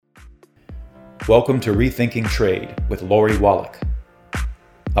Welcome to Rethinking Trade with Lori Wallach,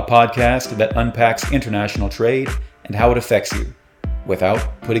 a podcast that unpacks international trade and how it affects you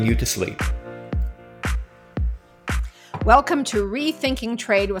without putting you to sleep. Welcome to Rethinking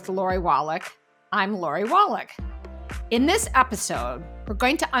Trade with Lori Wallach. I'm Lori Wallach. In this episode, we're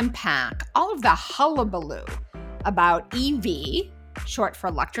going to unpack all of the hullabaloo about EV, short for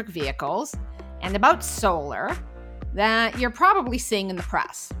electric vehicles, and about solar that you're probably seeing in the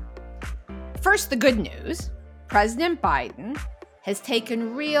press. First, the good news. President Biden has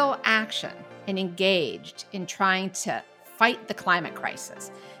taken real action and engaged in trying to fight the climate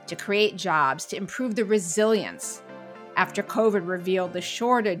crisis, to create jobs, to improve the resilience after COVID revealed the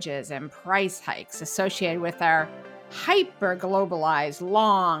shortages and price hikes associated with our hyper-globalized,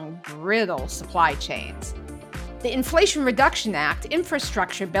 long, brittle supply chains. The Inflation Reduction Act,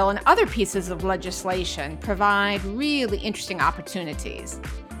 infrastructure bill, and other pieces of legislation provide really interesting opportunities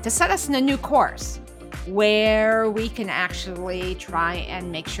to set us in a new course where we can actually try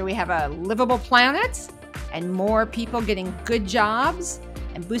and make sure we have a livable planet and more people getting good jobs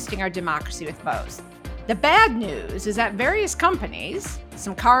and boosting our democracy with both. The bad news is that various companies,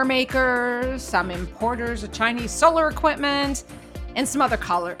 some car makers, some importers of Chinese solar equipment, and some other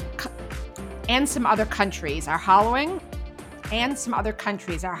countries are hollering and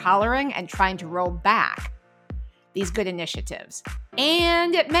trying to roll back these good initiatives.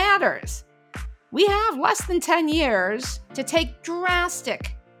 And it matters. We have less than 10 years to take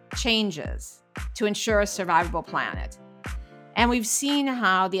drastic changes to ensure a survivable planet. And we've seen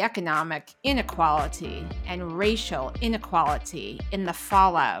how the economic inequality and racial inequality in the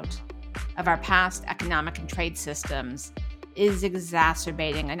fallout of our past economic and trade systems is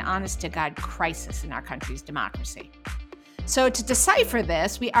exacerbating an honest-to-God crisis in our country's democracy. So to decipher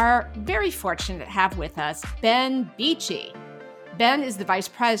this, we are very fortunate to have with us Ben Beachy. Ben is the Vice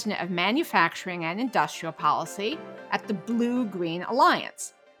President of Manufacturing and Industrial Policy at the Blue-Green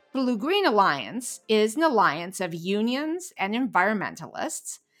Alliance. Blue-Green Alliance is an alliance of unions and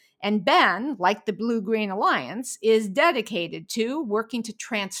environmentalists, and Ben, like the Blue-Green Alliance, is dedicated to working to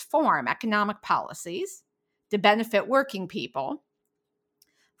transform economic policies to benefit working people,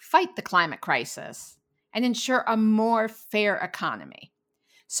 fight the climate crisis, and ensure a more fair economy.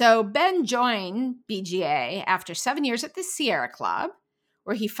 So Ben joined BGA after 7 years at the Sierra Club,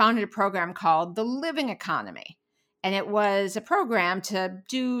 where he founded a program called The Living Economy. And it was a program to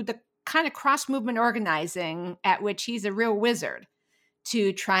do the kind of cross-movement organizing at which he's a real wizard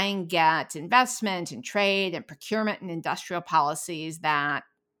to try and get investment and trade and procurement and industrial policies that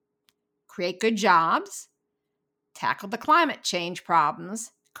create good jobs, tackle the climate change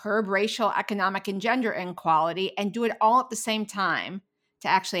problems, curb racial, economic, and gender inequality, and do it all at the same time to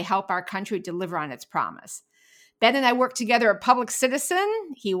actually help our country deliver on its promise. Ben and I worked together at Public Citizen.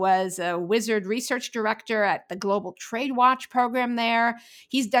 He was a wizard research director at the Global Trade Watch program there.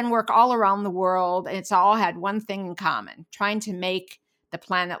 He's done work all around the world, and it's all had one thing in common, trying to make the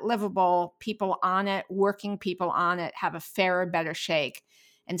planet livable, people on it, working people on it, have a fairer, better shake.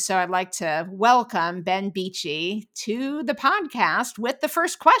 And so I'd like to welcome Ben Beachy to the podcast with the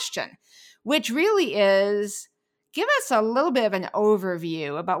first question, which really is, give us a little bit of an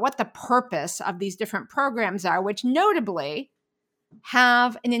overview about what the purpose of these different programs are, which notably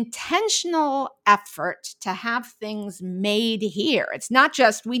have an intentional effort to have things made here. It's not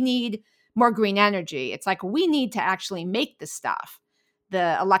just we need more green energy. It's like we need to actually make the stuff,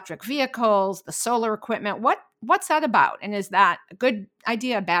 the electric vehicles, the solar equipment. What's that about? And is that a good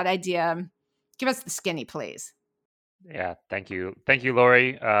idea, a bad idea? Give us the skinny, please. Yeah, thank you. Thank you,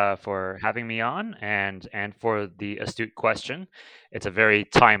 Lori, for having me on and for the astute question. It's a very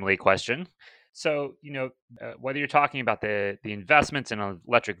timely question. So, whether you're talking about the investments in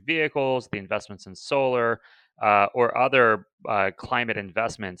electric vehicles, the investments in solar, or other climate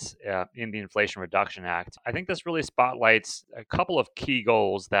investments in the Inflation Reduction Act, I think this really spotlights a couple of key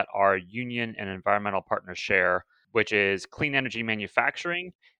goals that our union and environmental partners share, which is clean energy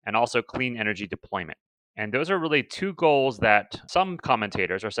manufacturing and also clean energy deployment. And those are really two goals that some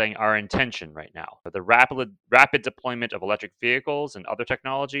commentators are saying are in tension right now. The rapid deployment of electric vehicles and other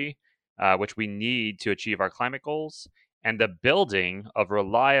technology, which we need to achieve our climate goals, and the building of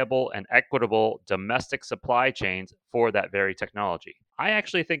reliable and equitable domestic supply chains for that very technology. I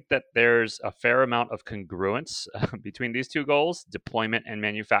actually think that there's a fair amount of congruence between these two goals, deployment and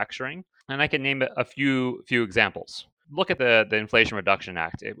manufacturing. And I can name a few examples. Look at the Inflation Reduction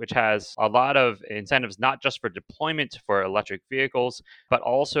Act, which has a lot of incentives, not just for deployment for electric vehicles, but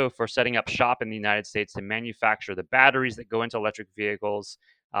also for setting up shop in the United States to manufacture the batteries that go into electric vehicles,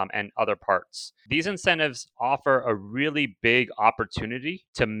 and other parts. These incentives offer a really big opportunity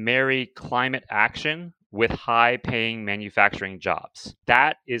to marry climate action with high-paying manufacturing jobs.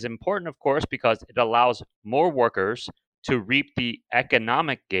 That is important, of course, because it allows more workers to reap the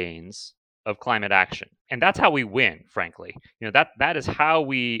economic gains of climate action. And that's how we win, frankly. That is how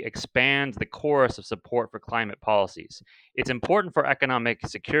we expand the chorus of support for climate policies. It's important for economic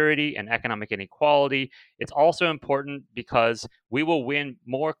security and economic inequality. It's also important because we will win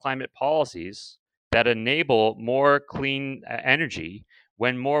more climate policies that enable more clean energy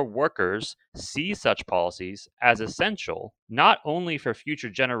when more workers see such policies as essential, not only for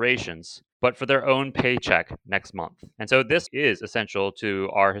future generations, but for their own paycheck next month. And so this is essential to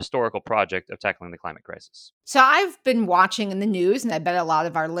our historical project of tackling the climate crisis. So I've been watching in the news, and I bet a lot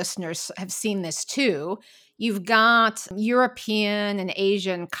of our listeners have seen this too. You've got European and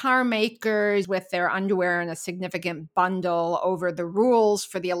Asian car makers with their underwear in a significant bundle over the rules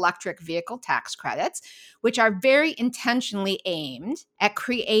for the electric vehicle tax credits, which are very intentionally aimed at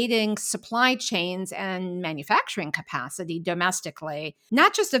creating supply chains and manufacturing capacity domestically,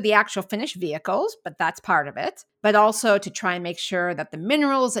 not just of the actual finished vehicles, but that's part of it, but also to try and make sure that the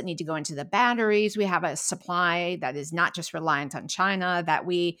minerals that need to go into the batteries, we have a supply that is not just reliant on China, that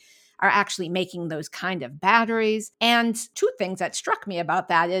we are actually making those kind of batteries. And two things that struck me about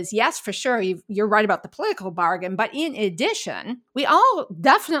that is, yes, for sure, you're right about the political bargain. But in addition, we all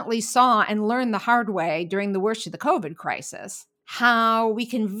definitely saw and learned the hard way during the worst of the COVID crisis how we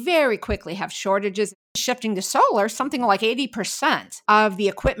can very quickly have shortages. Shifting to solar, something like 80% of the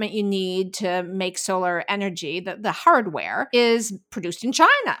equipment you need to make solar energy, the hardware, is produced in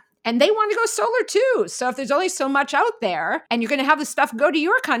China. And they want to go solar too. So if there's only so much out there and you're going to have the stuff go to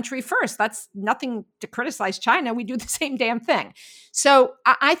your country first, that's nothing to criticize China. We do the same damn thing. So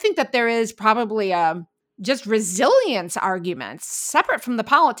I think that there is probably just resilience arguments separate from the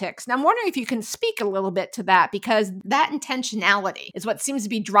politics. Now, I'm wondering if you can speak a little bit to that, because that intentionality is what seems to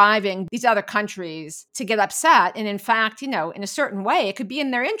be driving these other countries to get upset. And in fact, in a certain way, it could be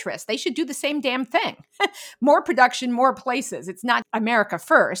in their interest. They should do the same damn thing. More production, more places. It's not America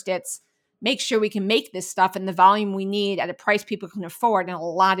first. It's make sure we can make this stuff in the volume we need at a price people can afford in a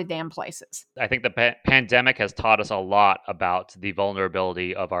lot of damn places. I think the pandemic has taught us a lot about the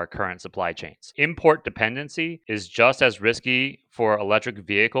vulnerability of our current supply chains. Import dependency is just as risky for electric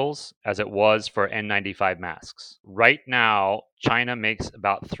vehicles as it was for N95 masks. Right now, China makes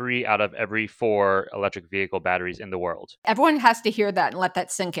about 3 out of every 4 electric vehicle batteries in the world. Everyone has to hear that and let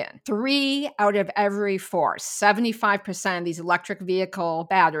that sink in. 3 out of every 4, 75% of these electric vehicle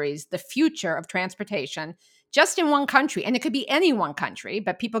batteries, the future of transportation, just in one country. And it could be any one country,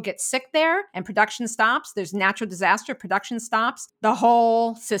 but people get sick there and production stops. There's natural disaster, production stops. The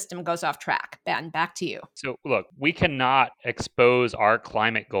whole system goes off track. Ben, back to you. So look, we cannot expose our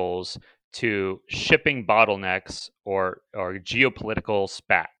climate goals to shipping bottlenecks or geopolitical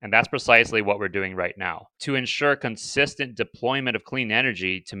spat. And that's precisely what we're doing right now. To ensure consistent deployment of clean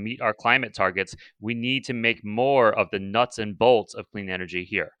energy to meet our climate targets, we need to make more of the nuts and bolts of clean energy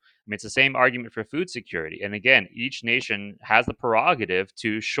here. It's the same argument for food security. And again, each nation has the prerogative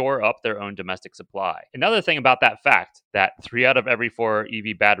to shore up their own domestic supply. Another thing about that fact that 3 out of every 4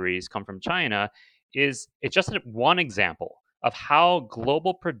 EV batteries come from China is it's just one example of how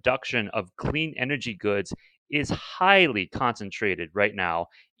global production of clean energy goods is highly concentrated right now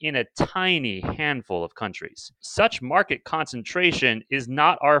in a tiny handful of countries. Such market concentration is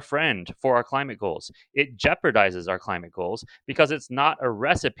not our friend for our climate goals. It jeopardizes our climate goals because it's not a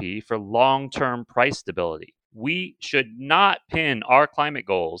recipe for long-term price stability. We should not pin our climate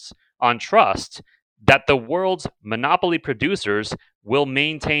goals on trust that the world's monopoly producers will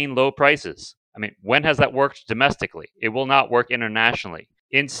maintain low prices. When has that worked domestically? It will not work internationally.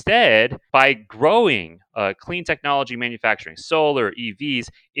 Instead, by growing clean technology manufacturing, solar, EVs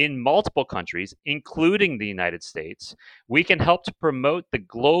in multiple countries, including the United States, we can help to promote the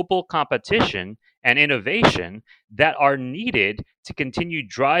global competition and innovation that are needed to continue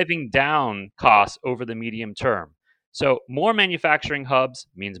driving down costs over the medium term. So more manufacturing hubs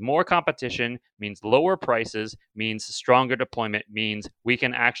means more competition, means lower prices, means stronger deployment, means we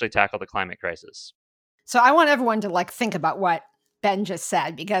can actually tackle the climate crisis. So I want everyone to think about what Ben just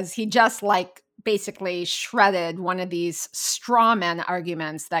said, because he just basically shredded one of these straw man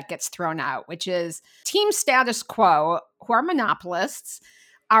arguments that gets thrown out, which is team status quo, who are monopolists,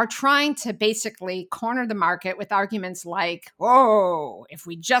 are trying to basically corner the market with arguments like, oh, if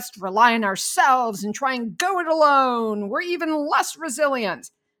we just rely on ourselves and try and go it alone, we're even less resilient.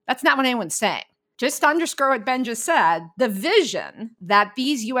 That's not what anyone's saying. Just to underscore what Ben just said, the vision that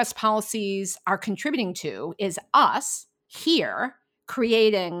these U.S. policies are contributing to is us here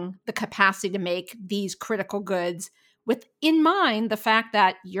creating the capacity to make these critical goods with in mind the fact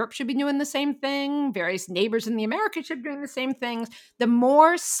that Europe should be doing the same thing, various neighbors in the Americas should be doing the same things. The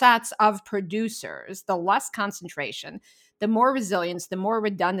more sets of producers, the less concentration, the more resilience, the more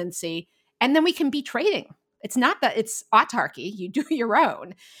redundancy, and then we can be trading. It's not that it's autarky, you do your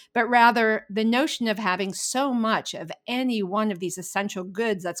own, but rather the notion of having so much of any one of these essential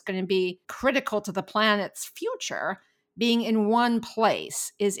goods that's going to be critical to the planet's future being in one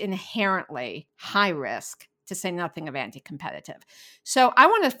place is inherently high risk, to say nothing of anti-competitive. So I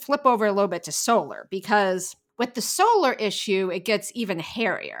want to flip over a little bit to solar, because with the solar issue, it gets even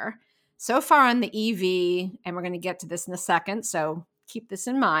hairier. So far on the EV, and we're going to get to this in a second, so keep this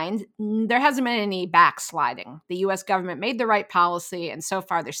in mind, there hasn't been any backsliding. The US government made the right policy, and so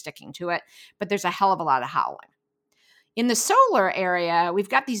far they're sticking to it, but there's a hell of a lot of howling. In the solar area, we've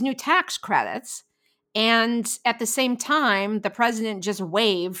got these new tax credits, and at the same time, the president just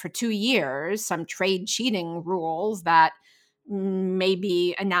waived for 2 years some trade cheating rules that may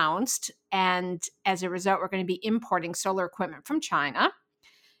be announced, and as a result, we're going to be importing solar equipment from China.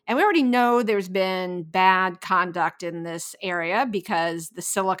 And we already know there's been bad conduct in this area because the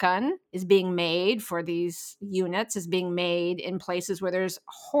silicon is being made for these units is being made in places where there's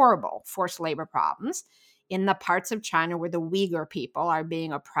horrible forced labor problems, in the parts of China where the Uyghur people are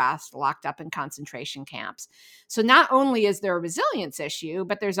being oppressed, locked up in concentration camps. So not only is there a resilience issue,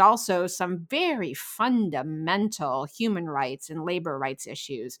 but there's also some very fundamental human rights and labor rights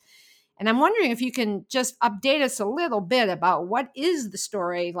issues. And I'm wondering if you can just update us a little bit about what is the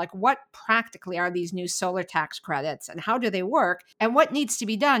story, like what practically are these new solar tax credits and how do they work, and what needs to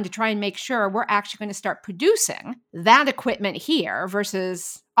be done to try and make sure we're actually going to start producing that equipment here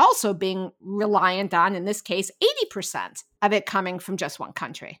versus also being reliant on, in this case, 80% of it coming from just one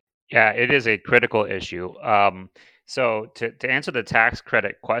country. Yeah, it is a critical issue. So to answer the tax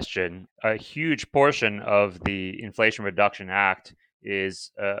credit question, a huge portion of the Inflation Reduction Act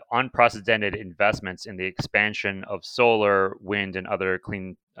is unprecedented investments in the expansion of solar, wind, and other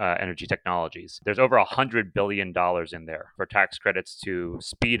clean energy technologies. There's over $100 billion in there for tax credits to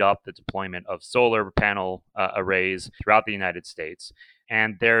speed up the deployment of solar panel arrays throughout the United States.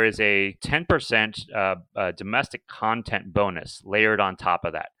 And there is a 10% domestic content bonus layered on top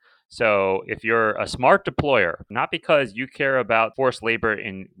of that. So if you're a smart deployer, not because you care about forced labor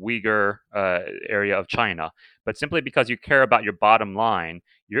in Uyghur area of China, but simply because you care about your bottom line,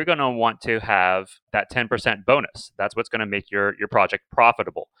 you're going to want to have that 10% bonus. That's what's going to make your project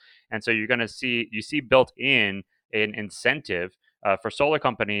profitable. And so you're going to see built in an incentive for solar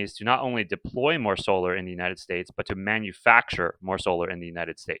companies to not only deploy more solar in the United States, but to manufacture more solar in the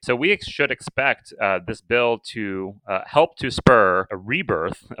United States. So we should expect this bill to help to spur a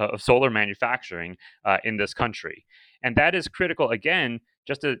rebirth of solar manufacturing in this country. And that is critical, again,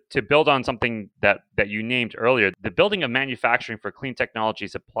 just to build on something that you named earlier. The building of manufacturing for clean technology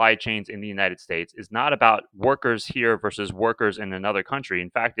supply chains in the United States is not about workers here versus workers in another country. In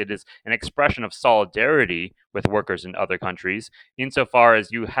fact, it is an expression of solidarity with workers in other countries insofar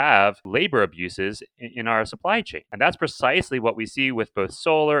as you have labor abuses in our supply chain. And that's precisely what we see with both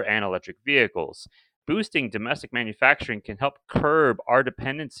solar and electric vehicles. Boosting domestic manufacturing can help curb our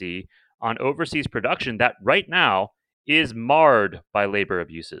dependency on overseas production that right now is marred by labor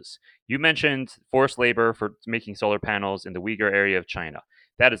abuses. You mentioned forced labor for making solar panels in the Uyghur area of China.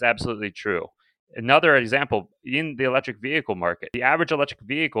 That is absolutely true. Another example, in the electric vehicle market, the average electric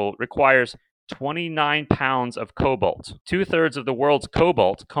vehicle requires 29 pounds of cobalt. 2/3 of the world's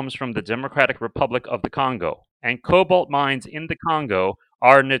cobalt comes from the Democratic Republic of the Congo. And cobalt mines in the Congo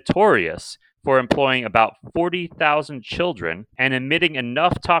are notorious for employing about 40,000 children and emitting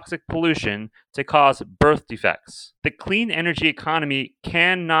enough toxic pollution to cause birth defects. The clean energy economy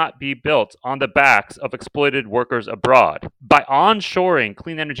cannot be built on the backs of exploited workers abroad. By onshoring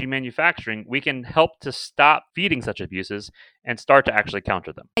clean energy manufacturing, we can help to stop feeding such abuses and start to actually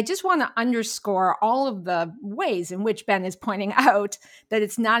counter them. I just want to underscore all of the ways in which Ben is pointing out that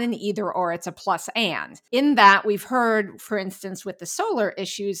it's not an either or, it's a plus and. In that, we've heard, for instance, with the solar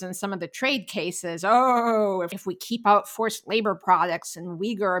issues and some of the trade cases, if we keep out forced labor products and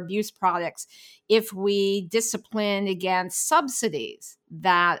Uyghur abuse products, if we discipline against subsidies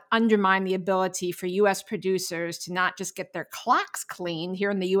that undermine the ability for U.S. producers to not just get their clocks cleaned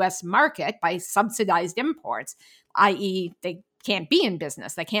here in the U.S. market by subsidized imports, i.e. they can't be in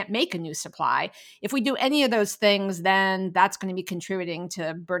business. They can't make a new supply. If we do any of those things, then that's going to be contributing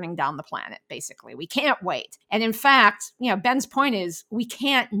to burning down the planet, basically. We can't wait. And in fact, Ben's point is we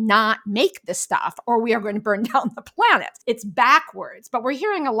can't not make this stuff or we are going to burn down the planet. It's backwards. But we're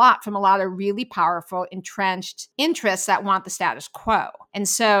hearing a lot from a lot of really powerful, entrenched interests that want the status quo. And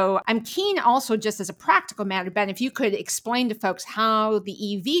so I'm keen also, just as a practical matter, Ben, if you could explain to folks how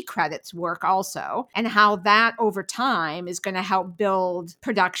the EV credits work also, and how that over time is going to help build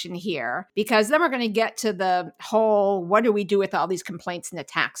production here, because then we're going to get to the whole, what do we do with all these complaints in the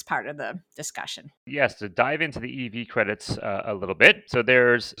tax part of the discussion? Yes, to dive into the EV credits a little bit. So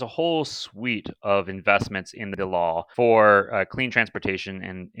there's a whole suite of investments in the law for clean transportation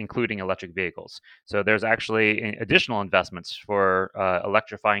and including electric vehicles. So there's actually additional investments for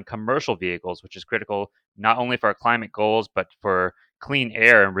electrifying commercial vehicles, which is critical not only for our climate goals, but for clean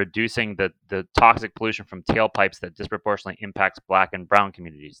air and reducing the toxic pollution from tailpipes that disproportionately impacts Black and Brown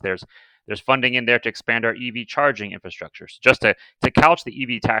communities. There's funding in there to expand our EV charging infrastructure, so just to couch the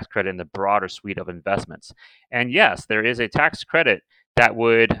EV tax credit in the broader suite of investments. And yes, there is a tax credit that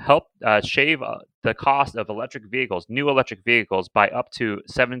would help shave the cost of new electric vehicles by up to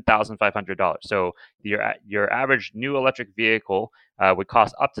 $7,500. So your average new electric vehicle would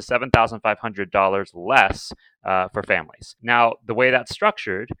cost up to $7,500 less for families. Now, the way that's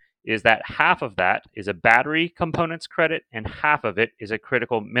structured is that half of that is a battery components credit and half of it is a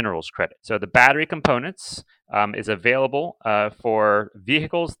critical minerals credit. So the battery components is available for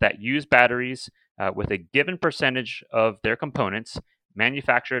vehicles that use batteries with a given percentage of their components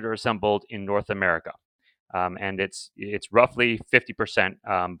manufactured or assembled in North America. And it's roughly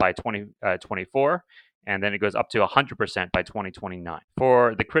 50% by 2024. And then it goes up to 100% by 2029.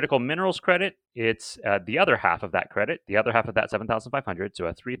 For the critical minerals credit, it's the other half of that credit, the other half of that $7,500, so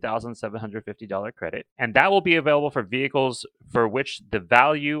a $3,750 credit. And that will be available for vehicles for which the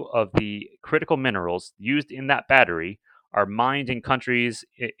value of the critical minerals used in that battery are mined in countries,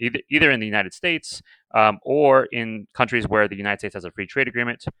 either in the United States or in countries where the United States has a free trade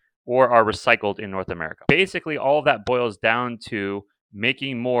agreement, or are recycled in North America. Basically, all of that boils down to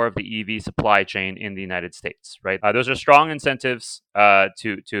making more of the EV supply chain in the United States, right? Those are strong incentives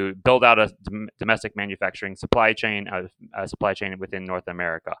to build out a domestic manufacturing supply chain within North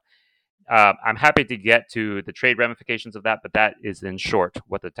America. I'm happy to get to the trade ramifications of that, but that is in short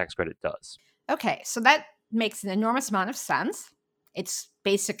what the tax credit does. Okay, so that makes an enormous amount of sense. It's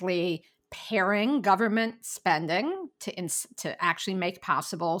basically pairing government spending to actually make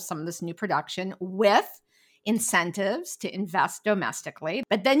possible some of this new production with incentives to invest domestically.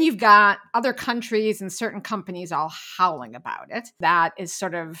 But then you've got other countries and certain companies all howling about it. That is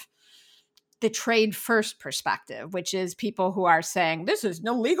sort of the trade first perspective, which is people who are saying this is an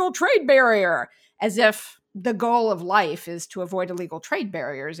illegal trade barrier, as if the goal of life is to avoid illegal trade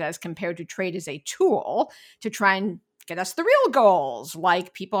barriers as compared to trade as a tool to try and get us the real goals,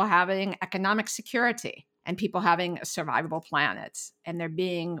 like people having economic security and people having a survivable planet, and there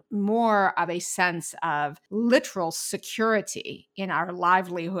being more of a sense of literal security in our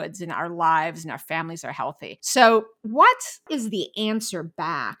livelihoods, in our lives, and our families are healthy. So what is the answer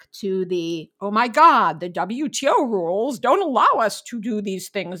back to the, oh my God, the WTO rules don't allow us to do these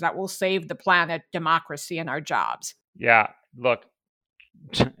things that will save the planet, democracy, and our jobs? Yeah, look,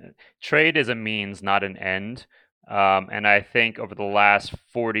 trade is a means, not an end. And I think over the last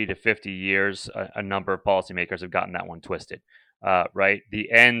 40 to 50 years, a number of policymakers have gotten that one twisted, right? The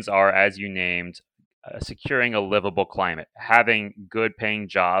ends are, as you named, securing a livable climate, having good paying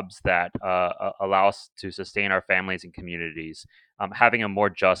jobs that allow us to sustain our families and communities, having a more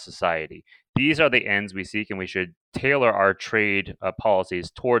just society. These are the ends we seek, and we should tailor our trade policies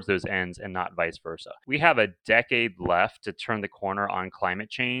towards those ends and not vice versa. We have a decade left to turn the corner on climate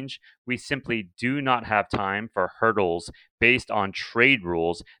change. We simply do not have time for hurdles based on trade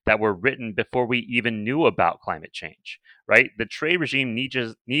rules that were written before we even knew about climate change, right? The trade regime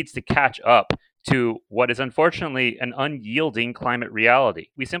needs to catch up to what is unfortunately an unyielding climate reality.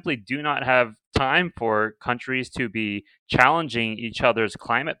 We simply do not have time for countries to be challenging each other's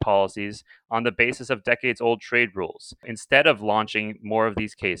climate policies on the basis of decades-old trade rules. Instead of launching more of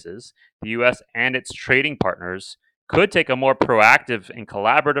these cases, the U.S. and its trading partners could take a more proactive and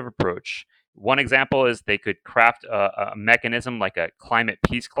collaborative approach. One example is they could craft a mechanism like a climate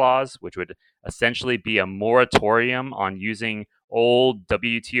peace clause, which would essentially be a moratorium on using old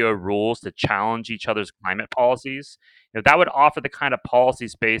WTO rules to challenge each other's climate policies. That would offer the kind of policy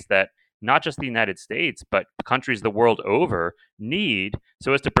space that not just the United States, but countries the world over need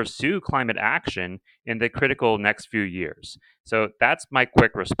so as to pursue climate action in the critical next few years. So that's my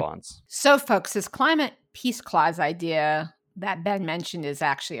quick response. So folks, this climate peace clause idea that Ben mentioned is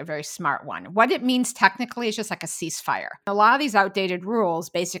actually a very smart one. What it means technically is just like a ceasefire. A lot of these outdated rules,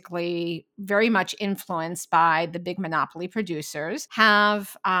 basically very much influenced by the big monopoly producers,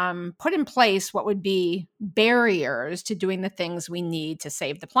 have put in place what would be barriers to doing the things we need to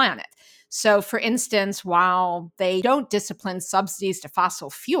save the planet. So, for instance, while they don't discipline subsidies to fossil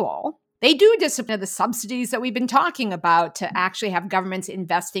fuel, they do discipline the subsidies that we've been talking about to actually have governments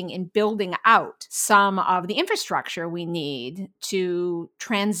investing in building out some of the infrastructure we need to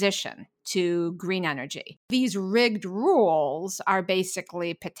transition to green energy. These rigged rules are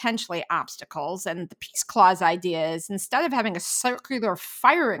basically potentially obstacles. And the peace clause idea is instead of having a circular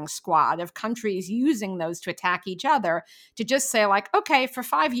firing squad of countries using those to attack each other, to just say like, okay, for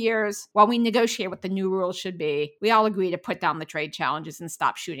 5 years, while we negotiate what the new rules should be, we all agree to put down the trade challenges and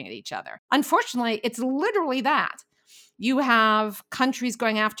stop shooting at each other. Unfortunately, it's literally that. You have countries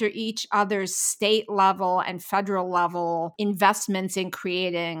going after each other's state level and federal level investments in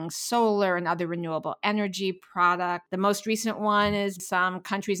creating solar and other renewable energy product. The most recent one is some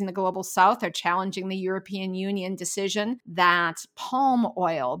countries in the global south are challenging the European Union decision that palm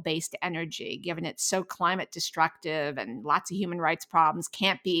oil-based energy, given it's so climate destructive and lots of human rights problems,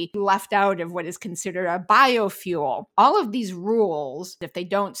 can't be left out of what is considered a biofuel. All of these rules, if they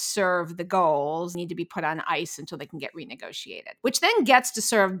don't serve the goals, need to be put on ice until they can get renegotiated, which then gets to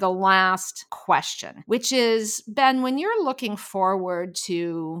serve the last question, which is, Ben, when you're looking forward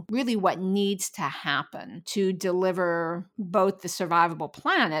to really what needs to happen to deliver both the survivable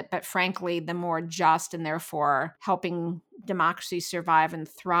planet, but frankly, the more just and therefore helping democracy survive and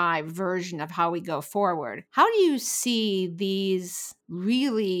thrive version of how we go forward, how do you see these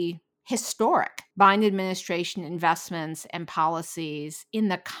really historic Biden administration investments and policies in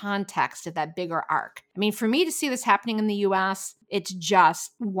the context of that bigger arc? I mean, for me to see this happening in the US, it's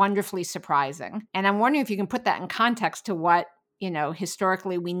just wonderfully surprising. And I'm wondering if you can put that in context to what,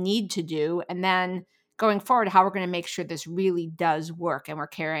 historically we need to do. And then going forward, how we're going to make sure this really does work and we're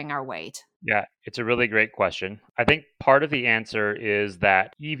carrying our weight. Yeah, it's a really great question. I think part of the answer is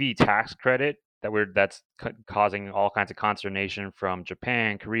that EV tax credit that's causing all kinds of consternation from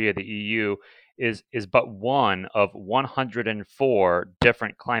Japan, Korea, the EU is but one of 104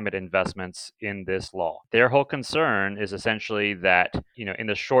 different climate investments in this law. Their whole concern is essentially that, in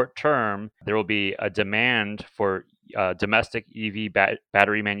the short term, there will be a demand for domestic EV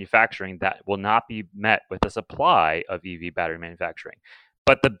battery manufacturing that will not be met with a supply of EV battery manufacturing.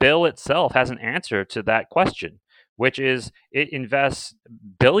 But the bill itself has an answer to that question, which is it invests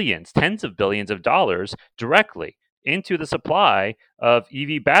billions, tens of billions of dollars directly into the supply of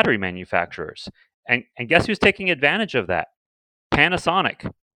EV battery manufacturers. And guess who's taking advantage of that?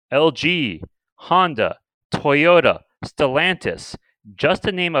 Panasonic, LG, Honda, Toyota, Stellantis, just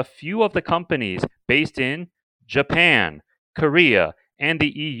to name a few of the companies based in Japan, Korea, and the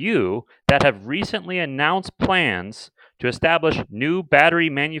EU that have recently announced plans to establish new battery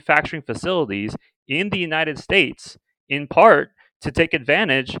manufacturing facilities in the United States, in part to take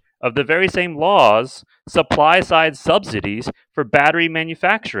advantage of the very same laws, supply-side subsidies for battery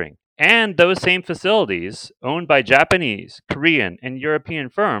manufacturing. And those same facilities, owned by Japanese, Korean, and European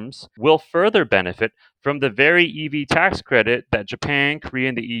firms, will further benefit from the very EV tax credit that Japan, Korea,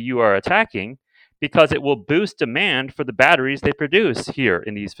 and the EU are attacking, because it will boost demand for the batteries they produce here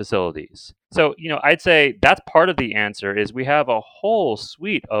in these facilities. So, I'd say that's part of the answer is we have a whole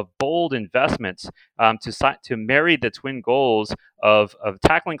suite of bold investments to marry the twin goals of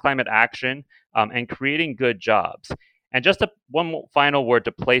tackling climate action and creating good jobs. And just one final word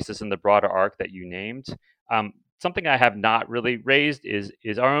to place this in the broader arc that you named. Something I have not really raised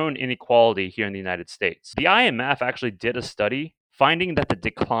is our own inequality here in the United States. The IMF actually did a study finding that the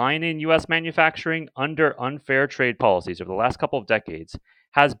decline in U.S. manufacturing under unfair trade policies over the last couple of decades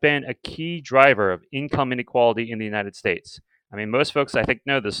has been a key driver of income inequality in the United States. I mean, most folks, I think,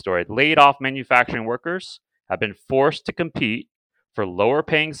 know this story. Laid off manufacturing workers have been forced to compete for lower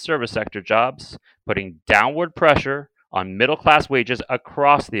paying service sector jobs, putting downward pressure on middle class wages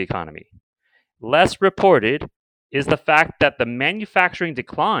across the economy. Less reported is the fact that the manufacturing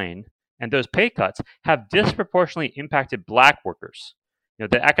decline and those pay cuts have disproportionately impacted Black workers.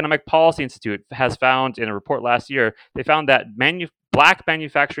 The Economic Policy Institute has found in a report last year, they found that Black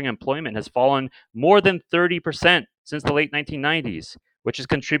manufacturing employment has fallen more than 30% since the late 1990s, which has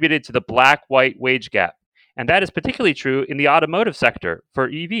contributed to the Black-white wage gap. And that is particularly true in the automotive sector for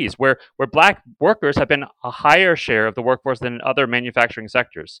EVs, where Black workers have been a higher share of the workforce than in other manufacturing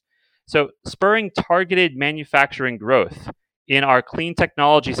sectors. So spurring targeted manufacturing growth in our clean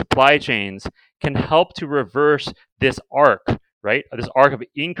technology supply chains can help to reverse this arc right? This arc of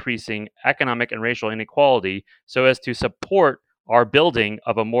increasing economic and racial inequality so as to support our building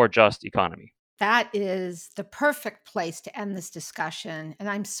of a more just economy. That is the perfect place to end this discussion. And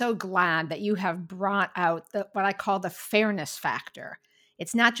I'm so glad that you have brought out what I call the fairness factor.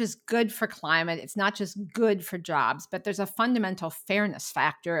 It's not just good for climate, it's not just good for jobs, but there's a fundamental fairness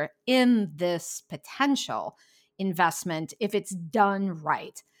factor in this potential investment if it's done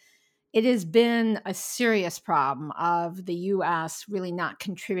right. It has been a serious problem of the U.S. really not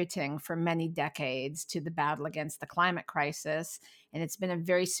contributing for many decades to the battle against the climate crisis. And it's been a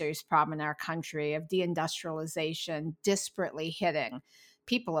very serious problem in our country of deindustrialization disparately hitting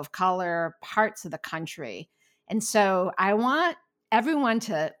people of color, parts of the country. And so I want everyone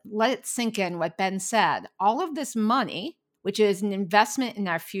to let it sink in what Ben said. All of this money, which is an investment in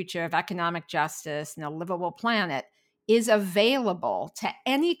our future of economic justice and a livable planet, is available to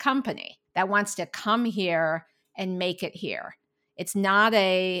any company that wants to come here and make it here. It's not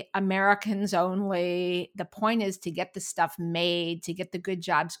a Americans only. The point is to get the stuff made, to get the good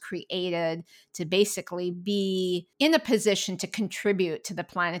jobs created, to basically be in a position to contribute to the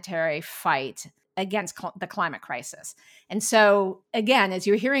planetary fight against the climate crisis. And so, again, as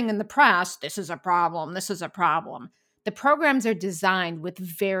you're hearing in the press, this is a problem, this is a problem. The programs are designed with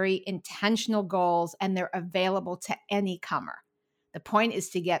very intentional goals, and they're available to any comer. The point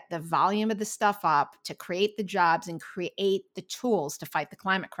is to get the volume of the stuff up, to create the jobs and create the tools to fight the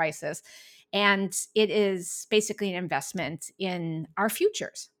climate crisis. And it is basically an investment in our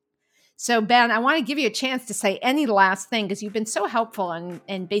futures. So, Ben, I want to give you a chance to say any last thing, because you've been so helpful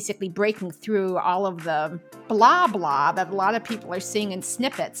in basically breaking through all of the blah, blah that a lot of people are seeing in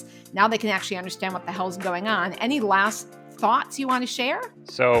snippets. Now they can actually understand what the hell's going on. Any last thoughts you want to share?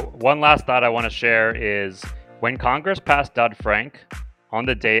 So one last thought I want to share is when Congress passed Dodd-Frank, on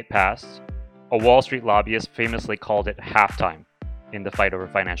the day it passed, a Wall Street lobbyist famously called it halftime in the fight over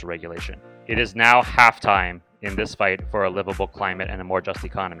financial regulation. It is now halftime in this fight for a livable climate and a more just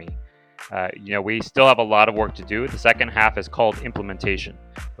economy. We still have a lot of work to do. The second half is called implementation,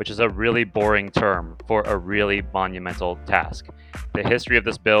 which is a really boring term for a really monumental task. The history of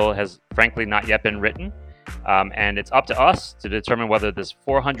this bill has frankly not yet been written, and it's up to us to determine whether this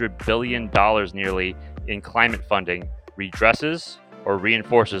 $400 billion nearly in climate funding redresses or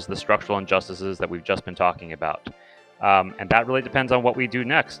reinforces the structural injustices that we've just been talking about. And that really depends on what we do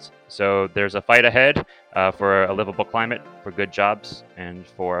next. So there's a fight ahead for a livable climate, for good jobs, and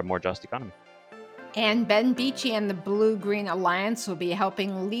for a more just economy. And Ben Beachy and the Blue Green Alliance will be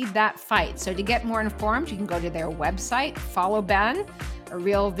helping lead that fight. So to get more informed, you can go to their website, follow Ben, a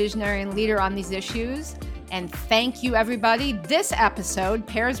real visionary and leader on these issues. And thank you, everybody. This episode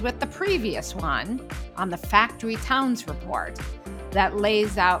pairs with the previous one on the Factory Towns Report that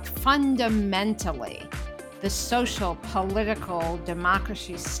lays out fundamentally the social, political,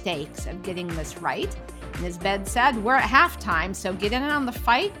 democracy stakes of getting this right. And as Ben said, we're at halftime, so get in on the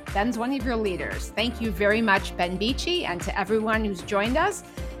fight. Ben's one of your leaders. Thank you very much, Ben Beachy, and to everyone who's joined us,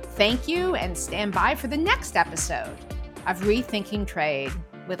 thank you, and stand by for the next episode of Rethinking Trade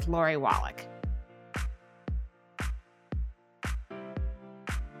with Lori Wallach.